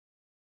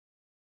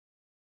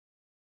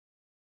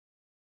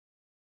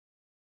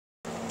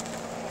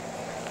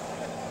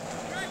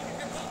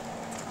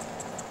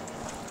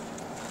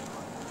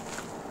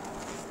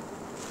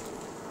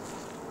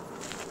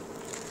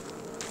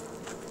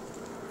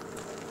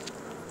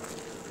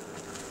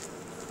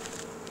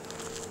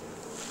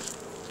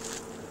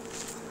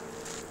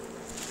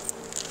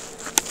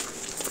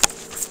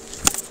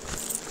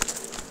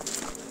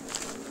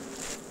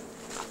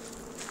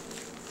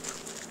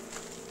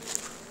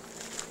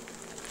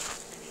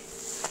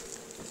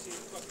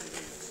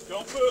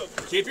Don't move.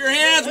 Keep your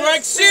hands where I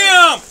can see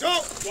them.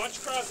 Don't.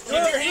 Watch cross. Keep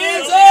your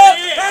hands up.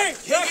 Hey,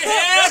 keep your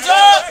hands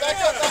up.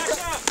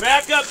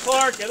 Back up,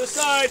 Clark. Other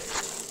side.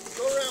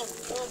 Go around.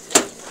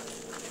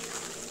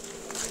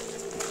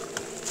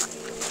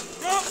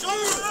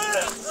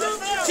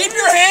 Keep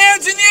your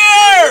hands in the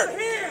air.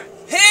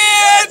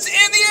 Hands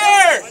in the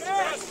air.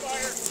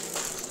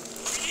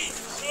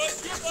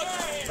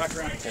 Back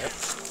around.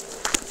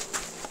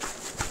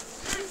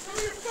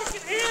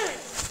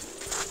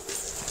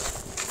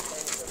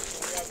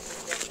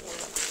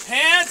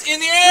 Hands in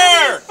the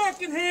air!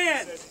 Fucking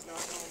hands!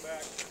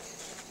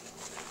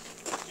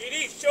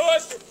 GD, show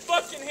us your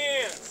fucking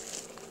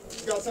hands!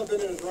 He's got something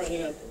in his right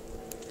hand.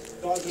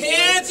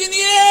 Hands in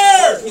the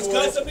air! He's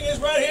got something in his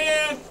right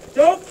hand.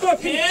 Don't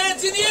fucking...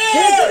 Hands in the air!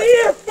 Hands in the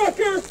air,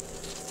 fucker!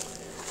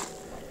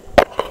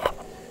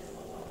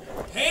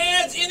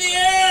 Hands in the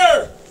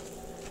air!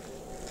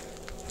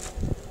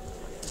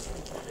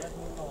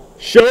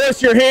 Show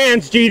us your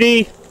hands,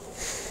 GD.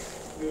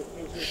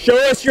 Show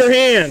us your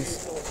hands.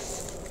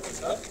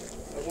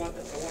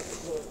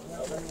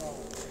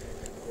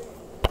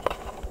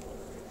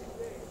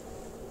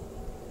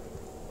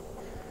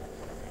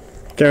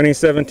 County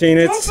 17,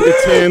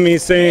 it's him.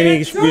 He's saying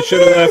we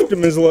should have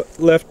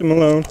left him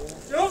alone.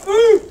 Don't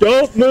move!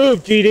 Don't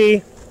move,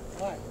 GD.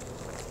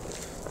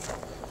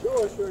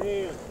 Show us your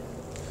hand.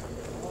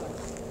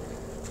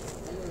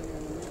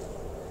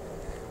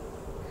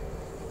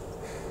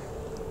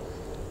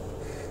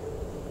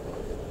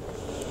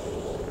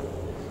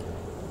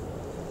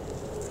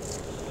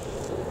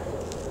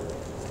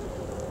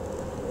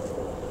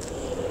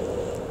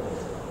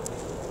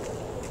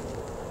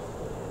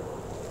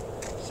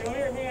 Show me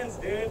your hands,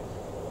 dude.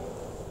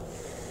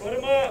 Put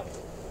them up.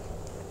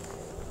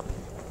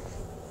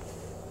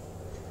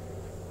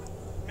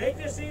 Make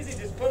this easy,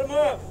 just put them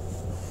up.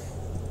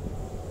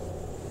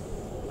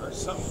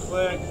 Something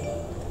click.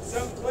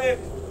 Something click.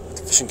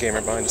 Fishing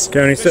camera behind us.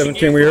 County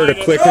 17, we heard a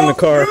click in the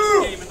car.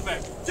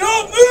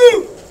 Don't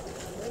move!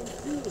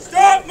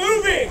 Stop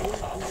moving!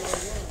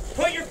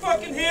 Put your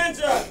fucking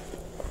hands up!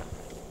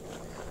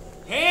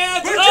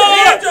 Hands Put up! your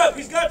hands up!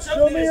 He's got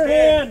something in his your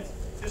hand.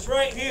 His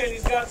right hand,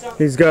 he's got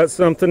something. He's got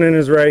something in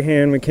his right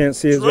hand. We can't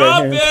see his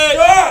Drop right hand. it!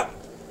 Stop!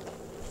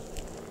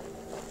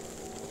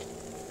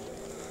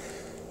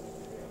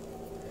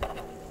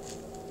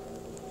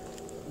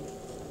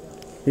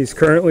 He's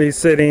currently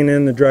sitting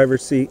in the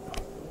driver's seat.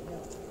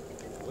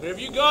 Whatever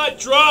you got,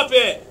 drop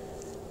it!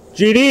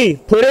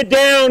 GD, put it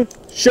down.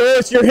 Show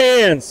us your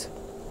hands.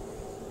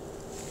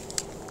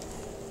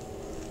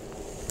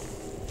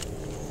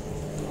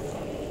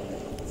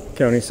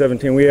 County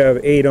 17, we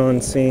have 8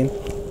 on scene.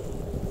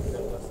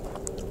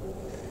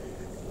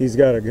 He's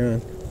got a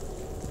gun.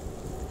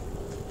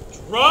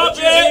 Drop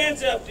Put your it!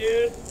 hands up,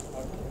 dude.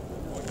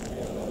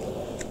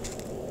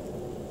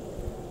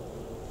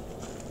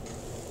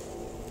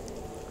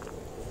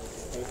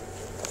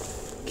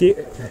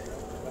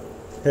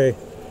 Hey,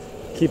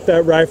 keep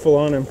that rifle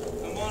on him.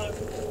 I'm on it.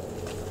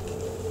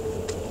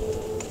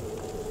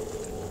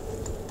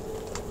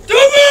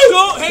 Don't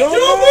move!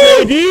 Don't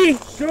move!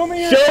 JD, Show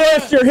me your show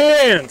us your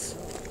hands.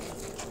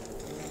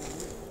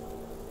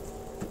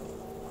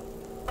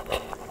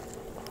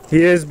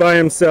 He is by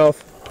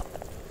himself.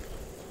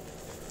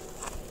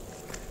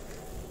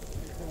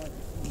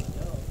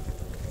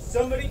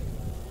 Somebody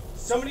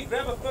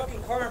grab a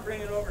fucking car and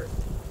bring it over.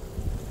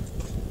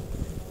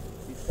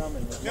 He's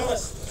coming.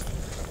 Millis.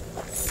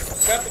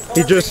 Grab the car.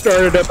 He just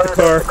started up the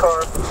car.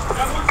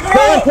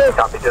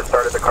 Copy, just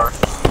started the car.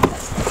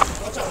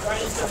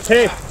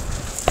 Hey,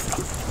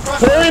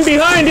 pull in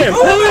behind him.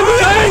 Pull in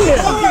behind him.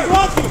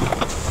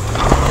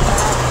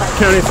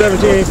 County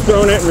 17, he's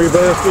thrown it in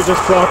reverse. We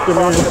just blocked him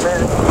in.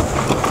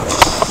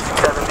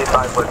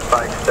 75 with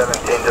spike,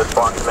 17 just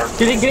blocked him in.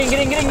 Get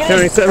in.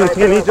 County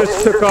 17, he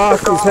just took off.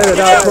 He's headed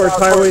out towards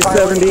Highway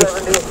 70.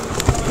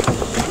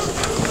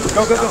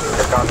 Go.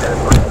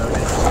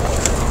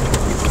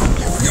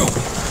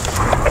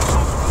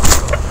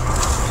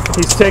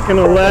 He's taking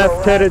a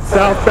left, headed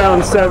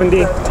southbound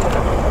 70.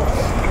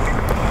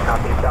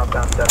 Copy,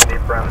 southbound 70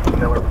 from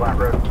Miller Flat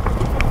Road.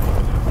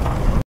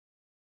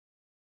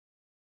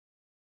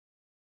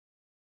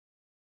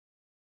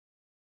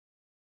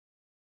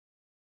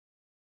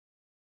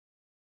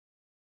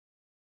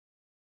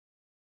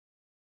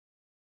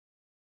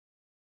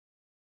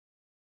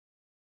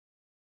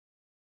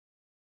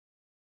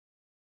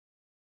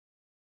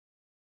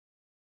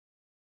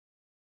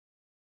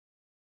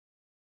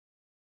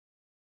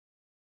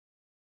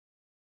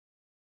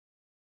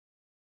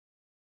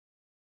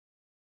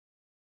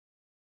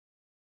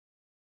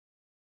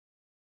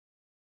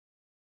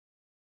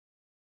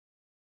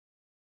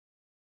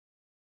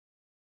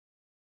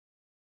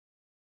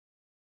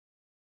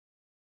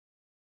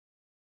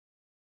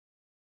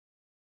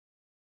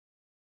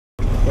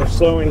 We're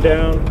slowing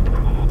down.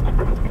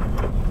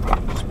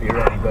 Just be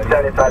ready, buddy.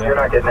 75, you're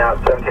not getting out.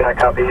 17, I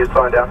copy. He's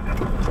slowing down.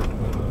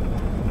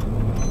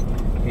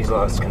 He's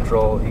lost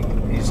control.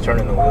 He's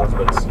turning the wheels,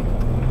 but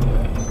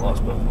he's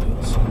lost both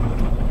wheels.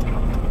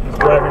 He's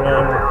driving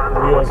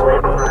on videos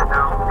right now.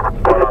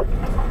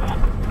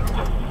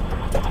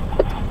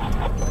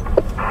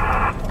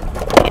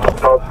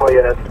 Multiple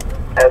units.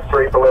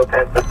 S3 below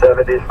 10 to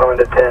 70, slowing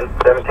to 10,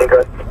 17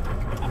 good.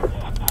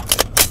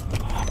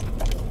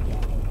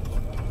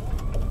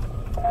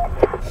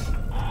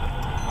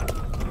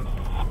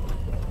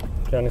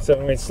 County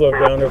 7, we slowed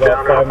down to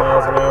about 5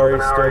 miles an hour.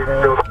 He's still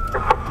going.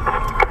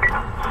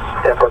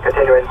 10-4,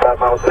 continuing 5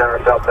 miles an hour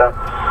southbound.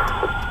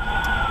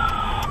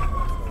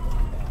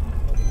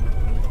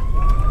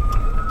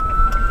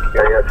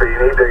 Yeah, so you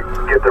need to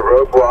get the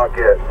roadblock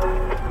at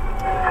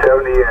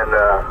 70 and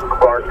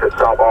Clark to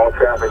stop all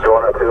traffic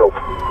going uphill.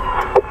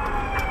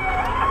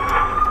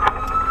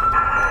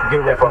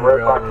 Get away from the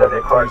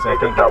railroad. Clark, you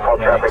can stop all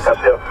traffic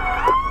uphill.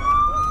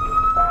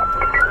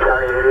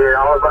 County 88,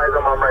 I'll advise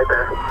them, I'm right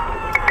there.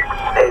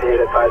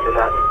 88 advising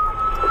that.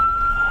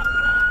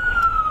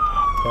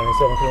 County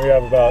 17, we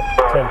have about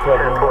 10, 12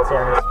 units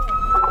on this.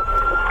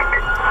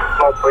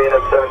 Multiple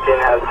unit 17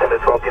 has 10 to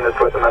 12 units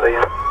with another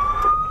unit.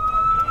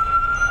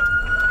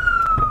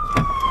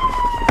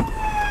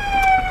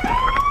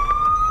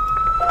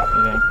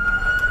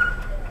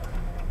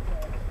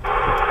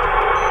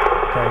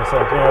 County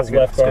 17 has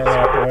left arm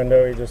out the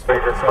window. He just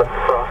flipped us off.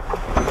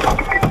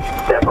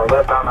 Yeah, for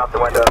left arm out the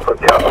window and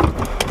flip you out.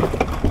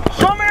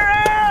 Show me your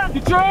hands!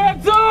 Get your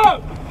hands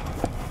up!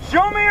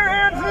 Show me your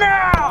hands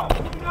now!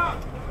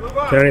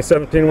 County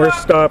 17, we're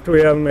stopped.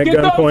 We have him at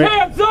gunpoint.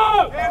 Hands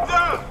up! Hands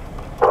up!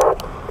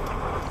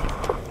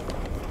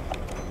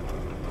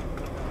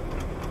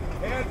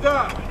 Hands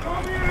up!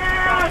 Show me your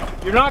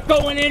hands! You're not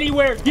going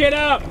anywhere. Get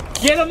up!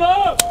 Get them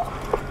up!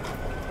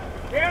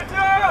 Hands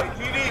up!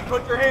 Hey, GD,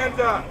 put your hands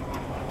up.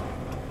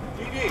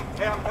 GD,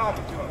 hey, I'm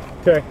talking to him.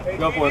 Okay. Hey,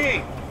 Go for it.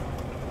 GD.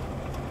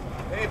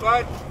 Hey,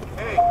 bud.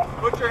 Hey,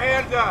 put your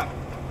hands up.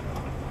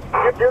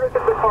 Unit to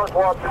the Clark,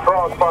 watch your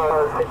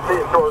crossfire.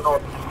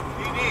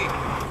 GD.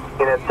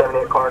 Unit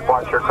 78 Clark,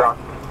 watch your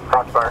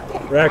crossfire.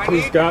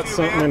 Raccoon's got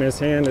something in his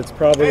hand. It's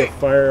probably a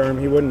firearm.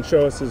 He wouldn't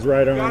show us his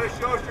right You arm. gotta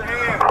show us your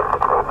hands.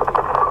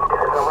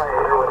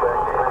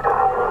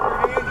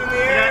 Hands in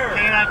the air.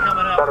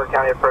 Sutter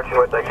County approaching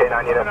with the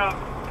K9 unit.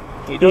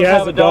 He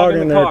has a dog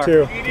in there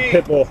too. GD.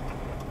 Pit bull.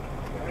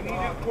 I need you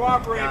to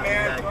cooperate,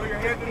 man. Throw your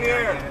hands in the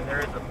air. There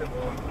is a pit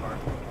bull in the car.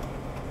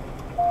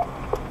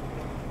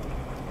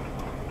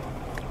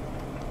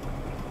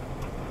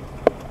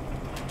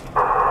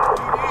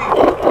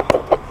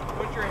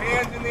 Put your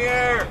hands in the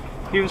air.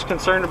 He was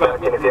concerned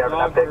about If you have an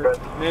update, good.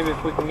 maybe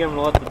if we can get him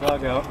to let the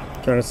dog out.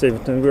 Trying to save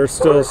it. We're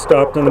still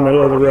stopped in the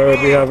middle of the road.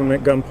 We have him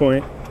at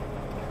gunpoint.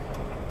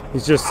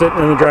 He's just sitting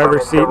in the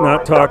driver's seat,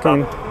 not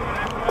talking.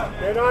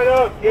 Get on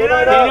up. Get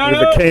on up. We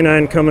have a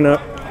K9 coming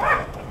up. GD,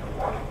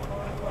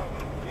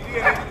 I need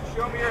you to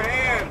show me your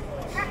hands.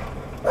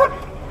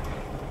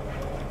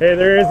 Hey,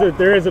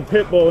 there is a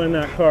pit bull in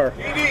that car.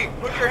 GD,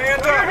 put your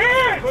hands up.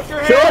 Put your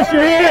hands Show us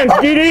your hands,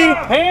 DD.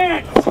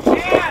 Hands!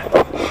 Hands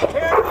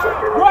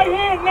up. Right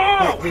hand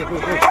now!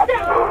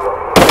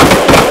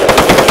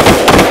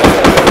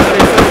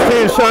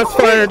 Shots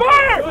fired.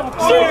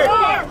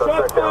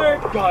 Shots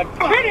fired! God,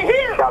 get it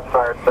here! Shots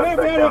fired,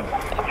 suspect down.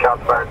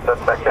 Shots fired,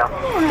 suspect down.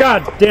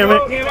 God damn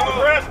it.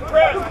 Press.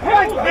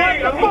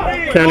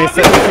 County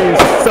 17,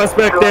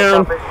 suspect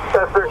down.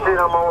 S13,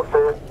 I'm almost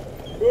there.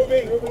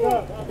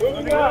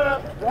 Moving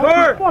up.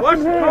 Car! Watch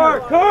the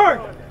car!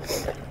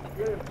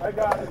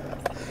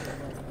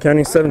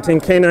 County 17,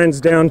 K9's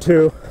down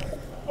too.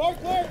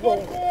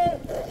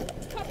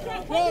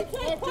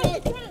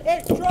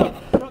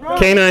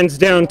 K9's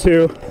down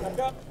too.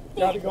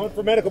 Got it going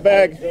for medical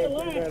bag.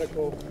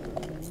 Medical.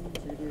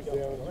 CD's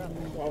down.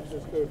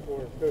 Officers code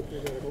 4. Code 3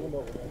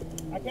 medical.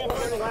 I can't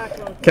find the last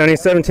one. County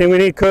 17, we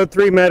need code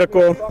 3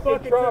 medical.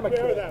 Trauma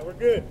care that. We're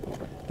good.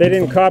 They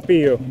didn't copy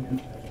you.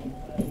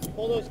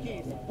 Pull those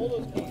keys. Pull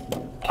those keys.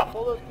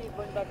 Pull those keys.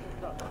 Bring back to the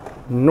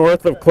truck.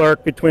 North of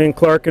Clark, between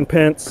Clark and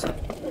Pence.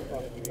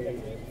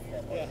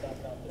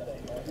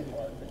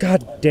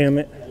 God damn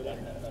it.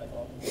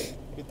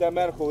 Get that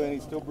medical in.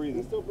 He's still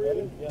breathing.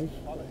 Yeah.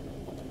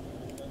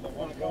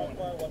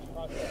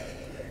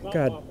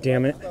 God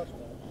damn it.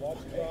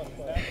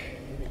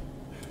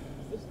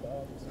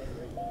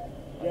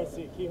 You guys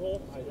see a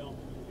keyhole? I don't.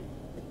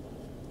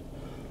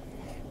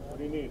 What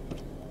do you need?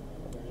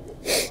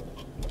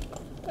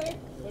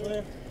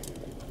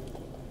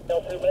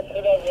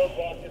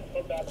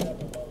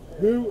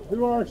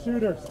 Who are our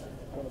shooters?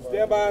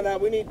 Stand by on that.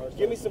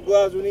 Give me some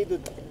gloves. We need to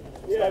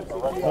start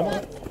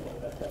CPR.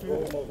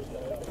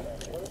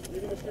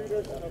 Give me the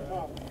shooters and the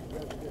top.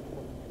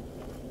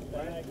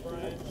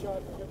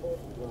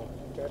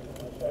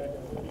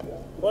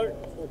 Clark!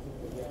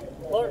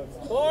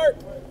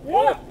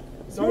 Yeah!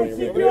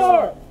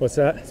 CPR! What's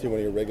that? See one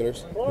of your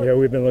regulars? Yeah,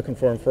 we've been looking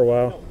for him for a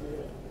while.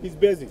 He's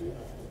busy.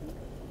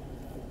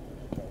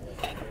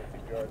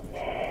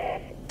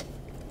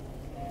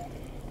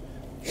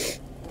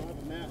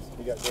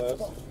 You got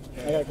gloves?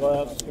 I got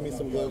gloves. Give me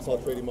some gloves. I'll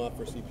trade him off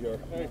for CPR.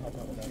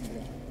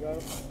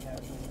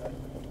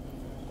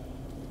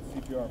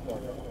 CPR.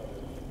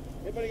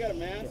 Anybody got a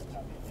mask?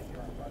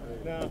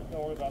 No,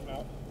 don't worry about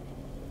mask.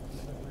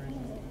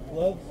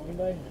 Gloves,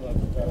 anybody?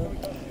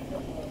 Gloves.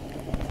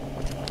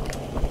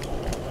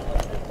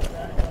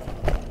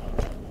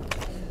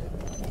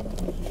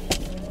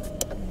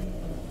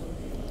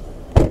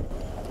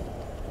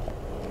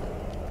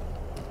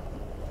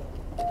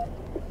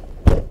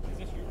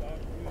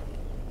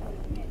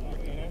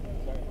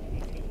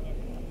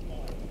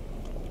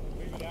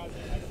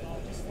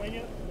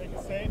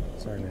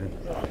 Sorry, man.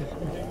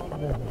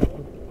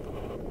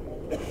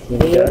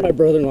 Yeah, my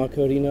brother-in-law,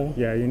 Cody, no.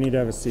 Yeah, you need to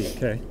have a seat.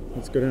 Okay,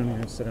 let's go down here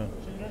and sit down.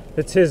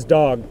 It's his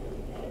dog.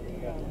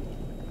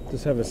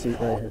 Just have a seat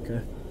right here,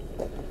 okay?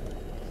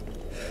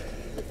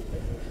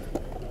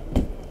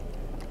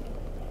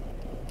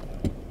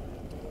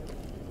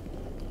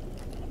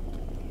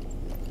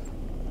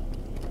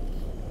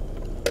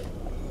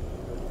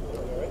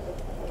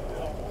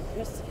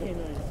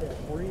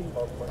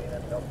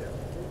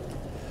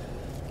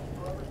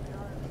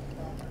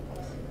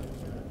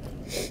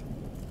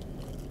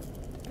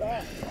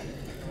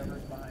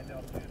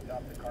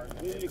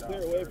 We need to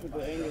clear away for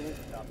the ambulance.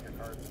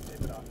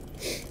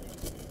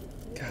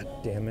 God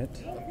damn it.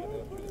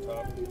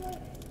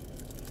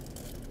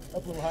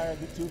 Up a little higher,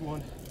 get 2 to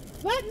 1.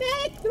 Let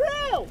Meg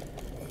through!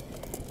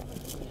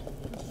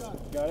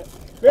 Got it.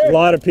 A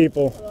lot of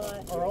people.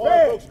 Are all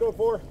our folks go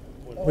for?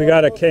 We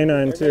got a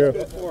canine too.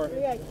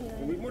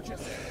 We need more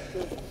chest.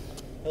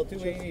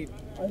 L288.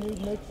 I need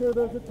to make sure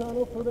there's a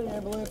tunnel for the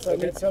ambulance. I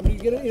need somebody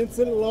to get an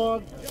incident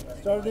log.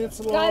 Start an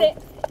incident log. Got it.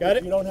 Got it?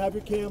 If you don't have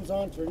your cams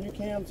on, turn your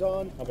cams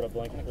on. How about a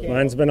blanket?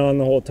 Mine's been on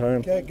the whole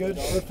time. Okay, good,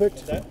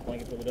 perfect.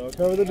 Blanket for the dog.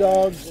 Cover the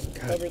dogs.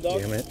 God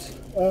damn it.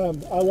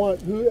 I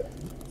want who?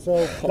 So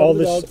All cover the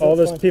this, dogs, all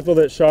that's this fine. people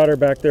that shot are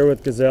back there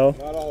with Gazelle.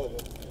 Not all of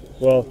them.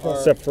 Well,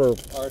 except for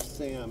Our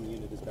SAM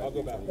unit is back. I'll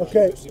go back.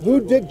 Okay,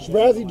 who did?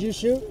 Brazzy, did you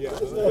shoot? Yeah.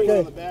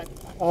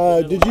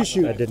 Okay. Did you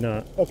shoot? I did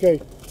not. Okay,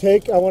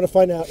 I want to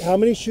find out how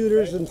many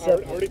shooters and I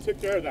stuff. already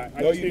took care of that.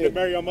 I No, just you need to didn't.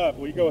 marry them up.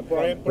 Will you go with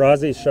Brian?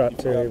 Brazzy shot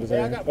too. He was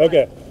there.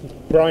 Okay.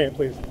 Brian,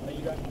 please.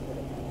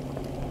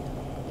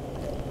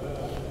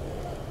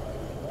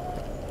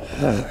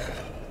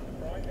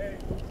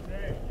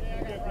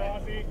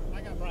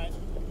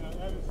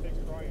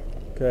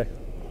 Okay.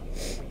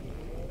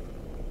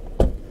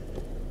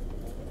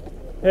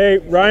 Hey,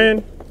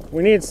 Ryan,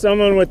 we need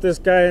someone with this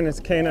guy and his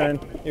canine.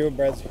 Here with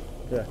Brad's.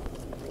 Yeah.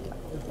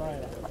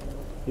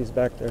 He's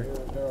back there.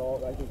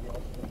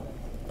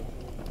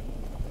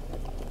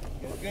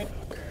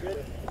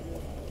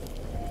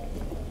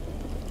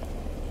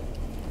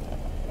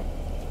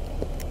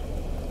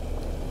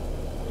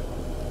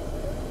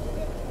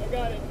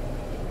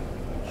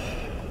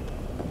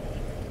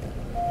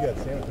 You got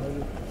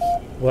sanitizer?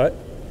 What?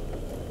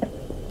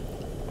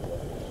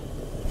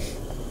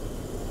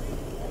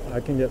 I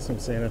can get some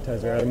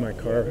sanitizer out of my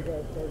car.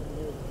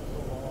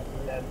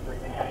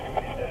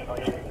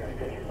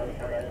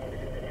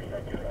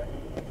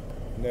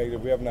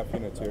 Negative. We have enough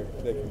units here.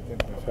 They can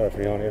continue. Sorry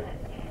for yelling here.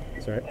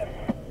 That's right.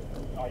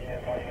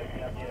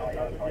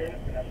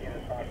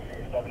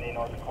 70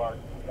 North Clark.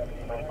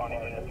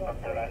 Responding units from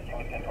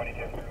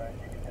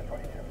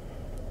 1022.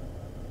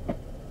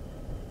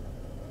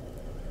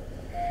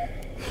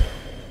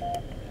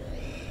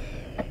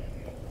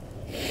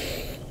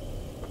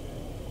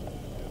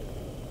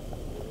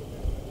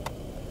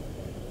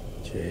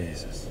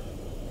 Jesus.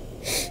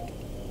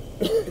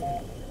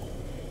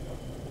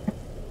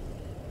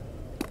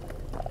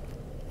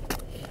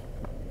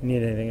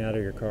 Need anything out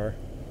of your car?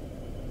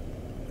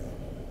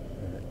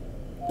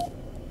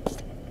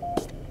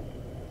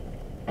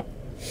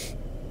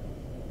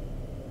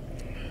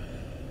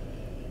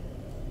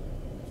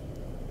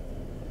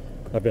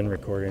 I've been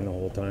recording the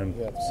whole time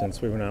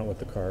since we went out with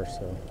the car,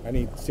 so. I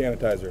need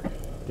sanitizer. Do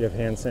you have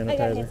hand I got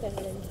sanitizer? hand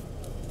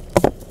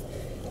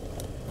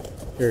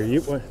sanitizer. Here,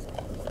 you. What?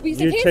 We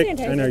said You hand take.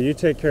 sanitizer. I know you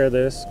take care of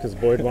this because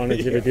Boyd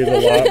wanted you to do the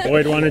log.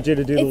 Boyd wanted you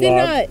to do the It's in,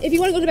 log. if you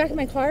want to go to the back of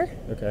my car,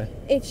 Okay.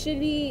 it should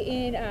be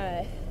in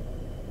the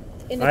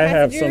I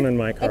have passenger. some in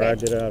my car. Okay. I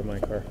did it out of my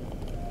car.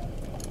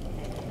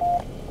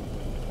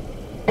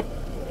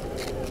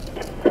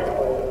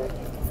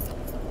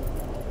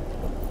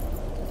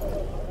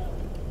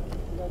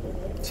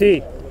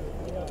 T.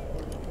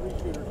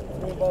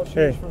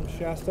 Hey. From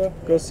Shasta.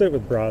 Go sit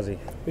with Brazzy.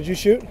 Did you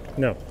shoot?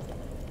 No.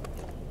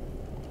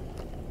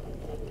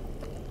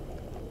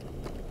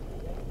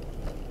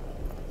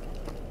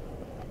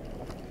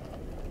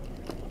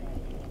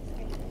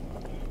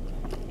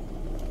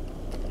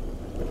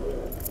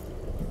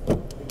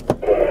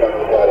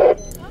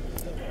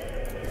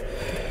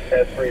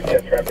 That's free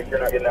jet traffic. You're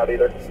not getting out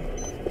either.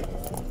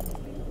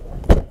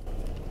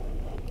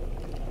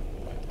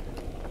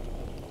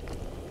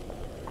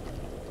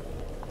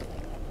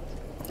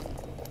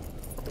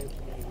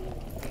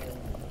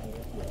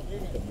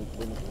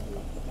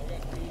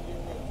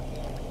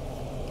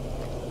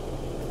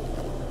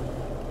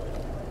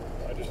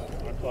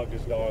 I plugged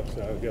his dog,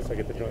 so I guess I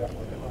get the joint.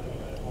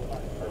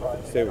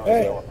 Stay with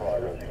Hey, yourself.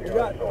 you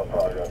got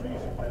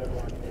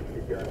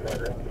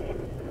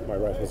My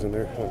rifle's in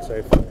there,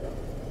 unsafe.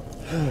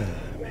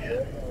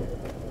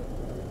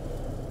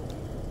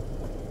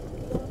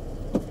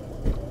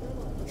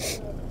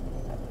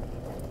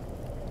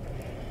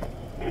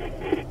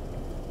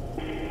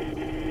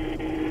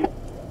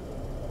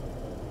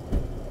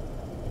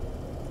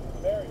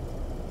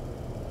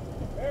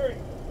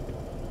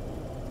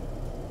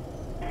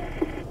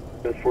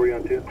 for you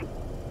on 2.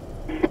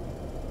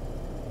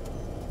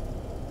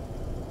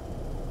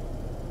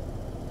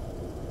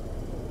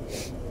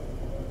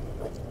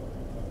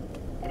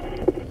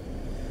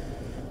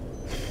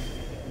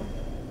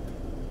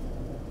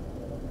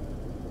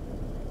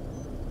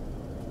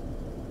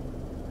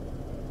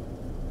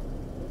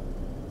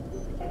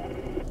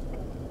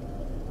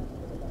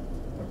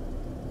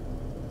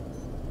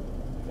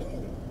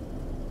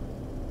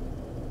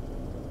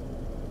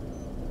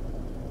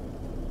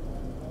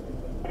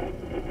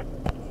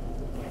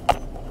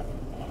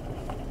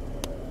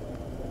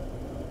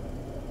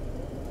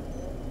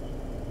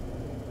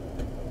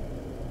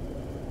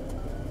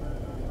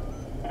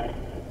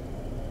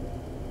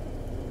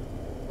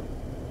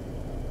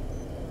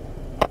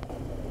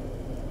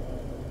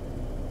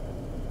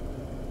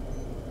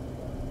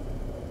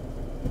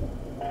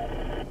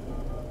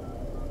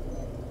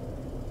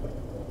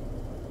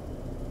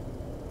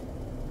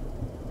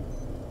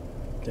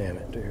 Damn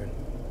it, dude.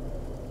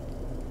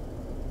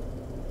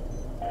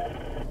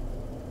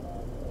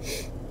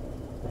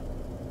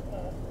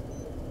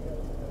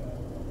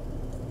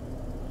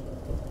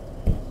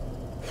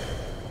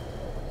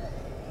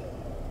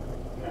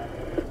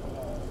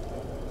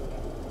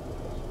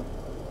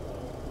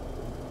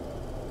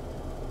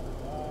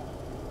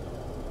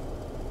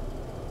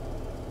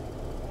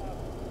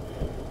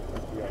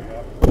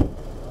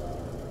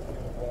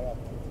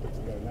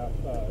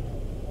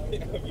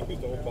 I've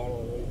used the whole bottle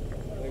already.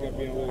 I think I'm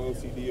being a little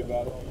OCD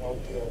about it.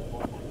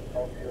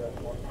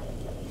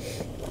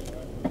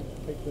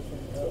 Take this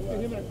one. So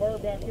him in a car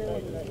back there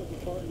with the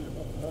car in there.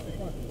 That's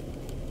fine.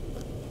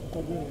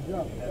 Still doing the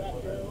job.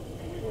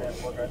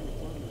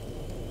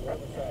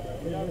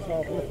 Clean this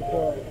off with the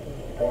car.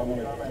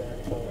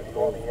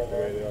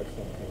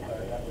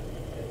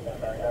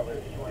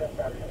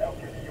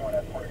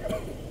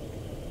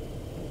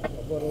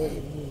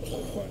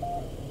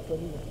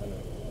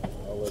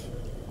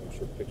 I'm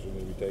sure pictures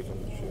need to be taken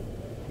and shit.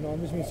 No, I'm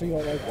just gonna so you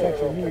don't like touch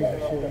your knees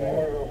and shit.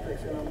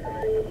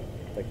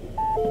 Thank you.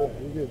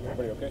 You're good.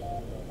 Everybody okay? Yeah,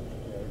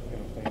 we're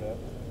gonna clean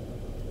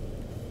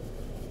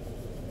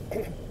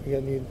that. You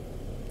got need.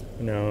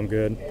 No, I'm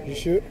good. You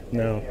shoot?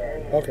 No.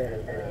 Okay.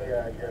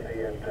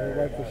 You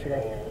wipe this shit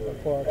off the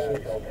Clorox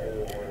shit.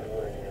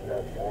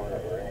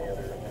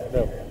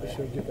 No. You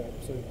should get that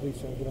so the police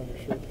don't get on your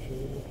shirt and shit.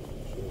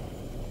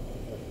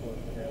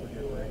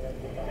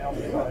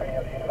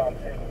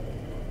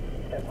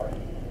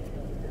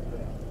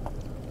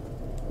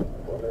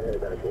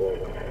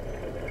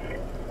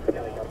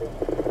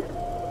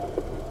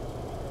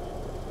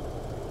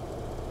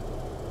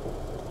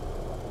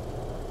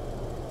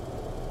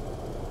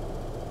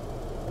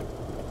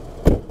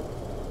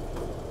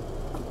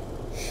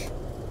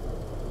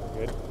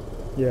 Good?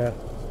 Yeah.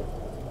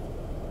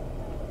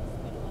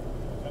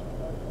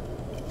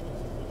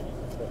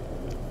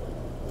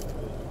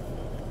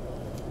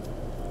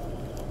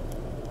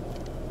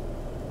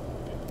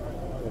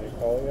 Did they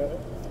call you at it?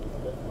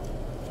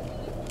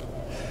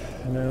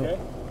 No. Okay?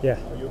 Yeah.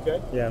 Are you okay?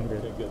 Yeah, I'm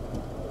good. Okay, good.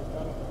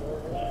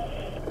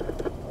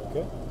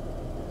 Okay.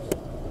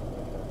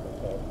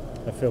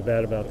 I feel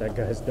bad about that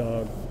guy's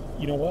dog.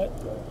 You know what?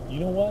 You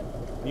know what?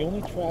 The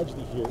only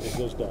tragedy here is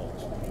those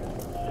dogs.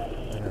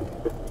 I know.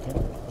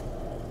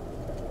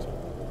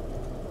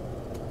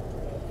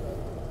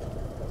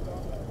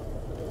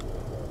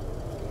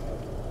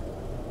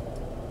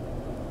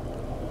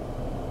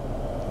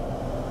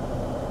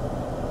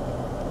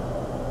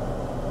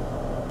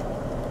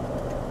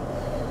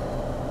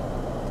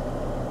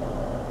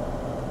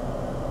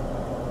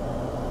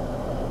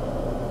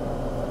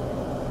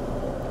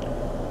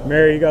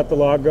 Mary, you got the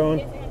log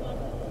going?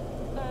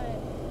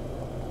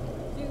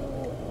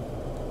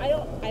 I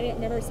didn't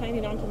remember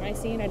signing on for my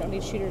scene. I don't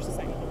need shooters to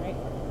sign on, right?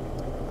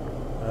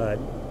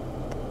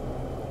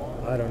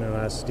 I don't know.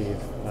 Ask Steve.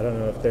 I don't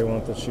know if they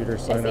want the shooter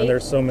sign on. Steve?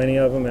 There's so many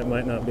of them, it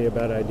might not be a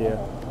bad idea.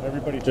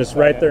 Everybody Just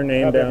write their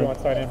name Have down. everyone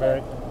sign in,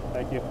 Barry.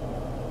 Thank you.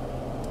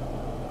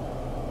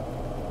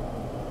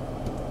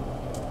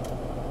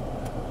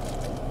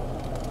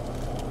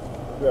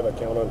 Do you have a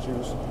count on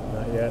shoes?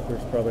 Not yet.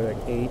 There's probably like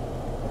 8.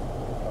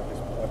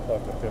 I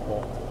plucked a pit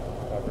bull.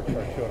 After it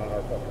started chewing on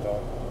our fucking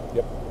dog.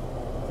 Yep.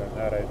 Other than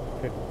that, I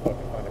couldn't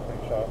fucking find a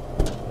clean shot.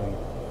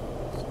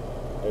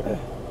 Okay.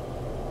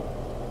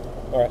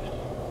 All right.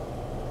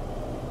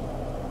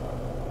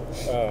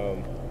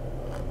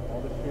 All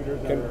the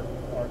shooters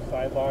are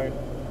sidelined.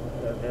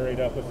 They're married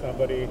up with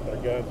somebody. Their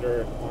guns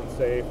are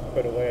unsafe,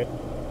 put away.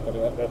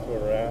 That's where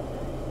we're at.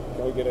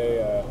 Can we get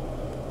a,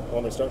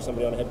 want me to start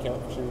somebody on a head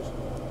count for shooters?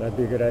 That'd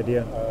be a good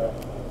idea.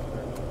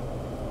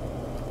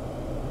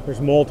 There's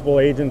multiple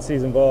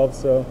agencies involved,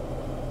 so.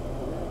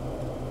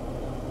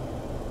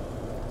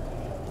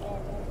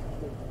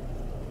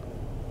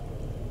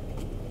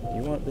 Do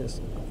you want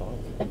this off?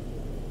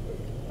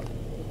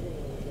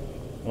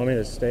 Want me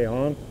to stay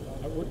on?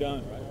 We're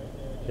done, right?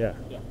 Yeah.